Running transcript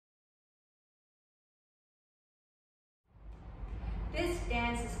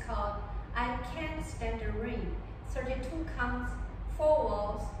dance is called I Can't Stand the Rain. 32 counts, 4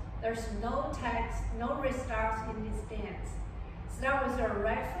 walls. There's no text, no restarts in this dance. Start with your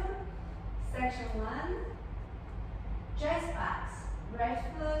right foot. Section 1. Jazz box. Right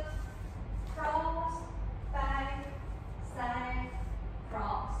foot, cross, back, side,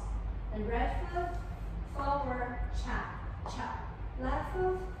 cross. And right foot, forward, chop, chop. Left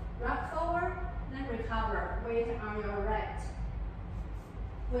foot, rock forward, then recover. Weight on your right.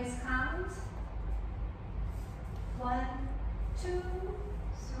 Waist count. 1, 2,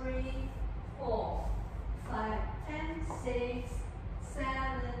 3, 4, 5, and 6, 7,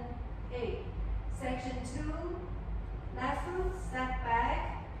 8. Section 2. Left foot, step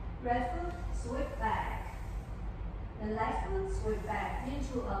back. Right foot, sweep back. The left foot, sweep back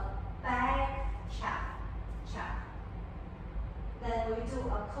into a back chop, chop. Then we do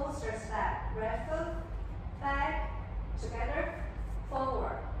a coaster step. Right foot, back, together,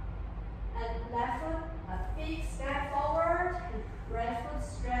 forward. And left foot, a big step forward. Right foot,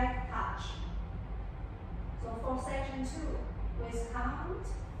 straight touch. So for section 2, waist count.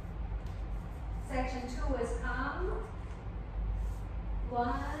 Section 2 waist count.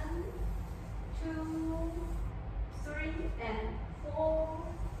 1, 2, 3, and 4,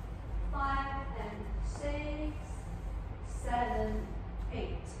 5, and 6, 7,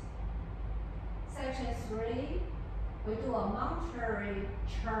 8. Section 3, we do a momentary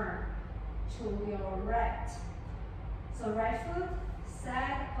turn to your right. So right foot,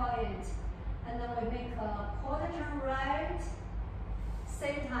 side point, and then we make a quarter turn right,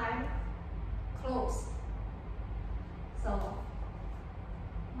 same time, close. So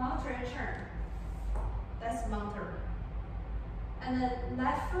momentary turn, that's momentary. And then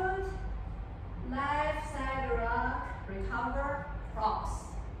left foot, left side rock, recover, cross.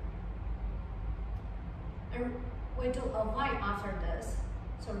 And we do a wind after this.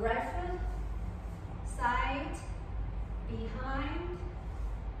 So right foot, side, behind,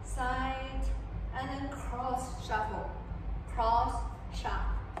 side, and then cross shuffle. Cross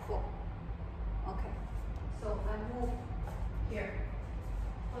shuffle. Okay, so I move here.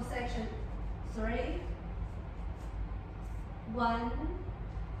 For section 3, 1,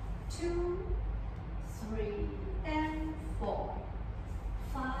 2, 3, and 4,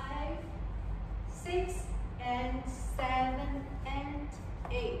 5, 6, and 7, and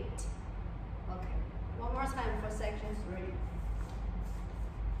 8. Okay, one more time for section 3.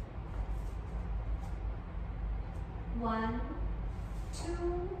 1,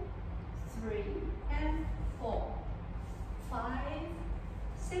 2, 3, and 4, 5,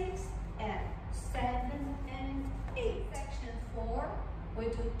 6, and 7, and 8. Section 4, we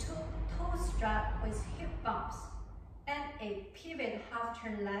do 2 toe strut with hip bumps and a pivot half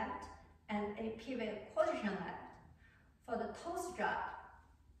turn left and a pivot quarter turn left. For the toe strut,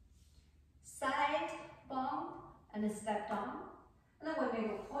 side bump and a step down, and then we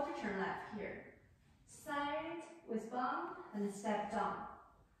make a quarter turn left here. Side with bump and a step down,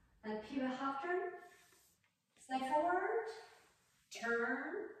 and pivot half turn, step forward,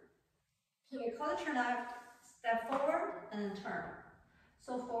 turn, pivot quarter turn left, step forward, and then turn.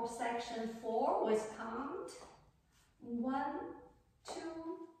 So for section 4, with count 1, 2,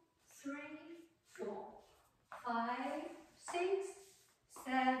 3, 4, 5, 6,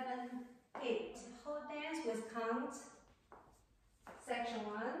 7, 8. Whole dance with count. Section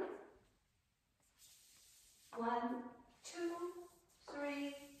 1, 1, 2,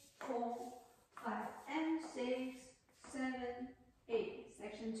 3, 4, 5, and 6, 7, 8.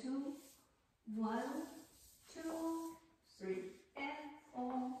 Section 2, 1, 2, 3, and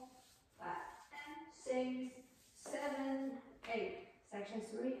 4, 5, and 6, 7, 8. Section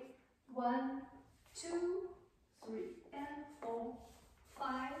 3, 1, 2, 3, and 4,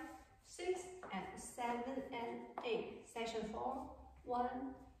 5, 6, and 7, and 8. Section 4, 1,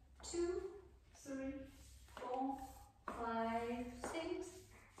 2, 3, 4, 5, 6,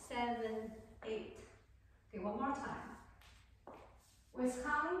 7, 8. Okay, one more time.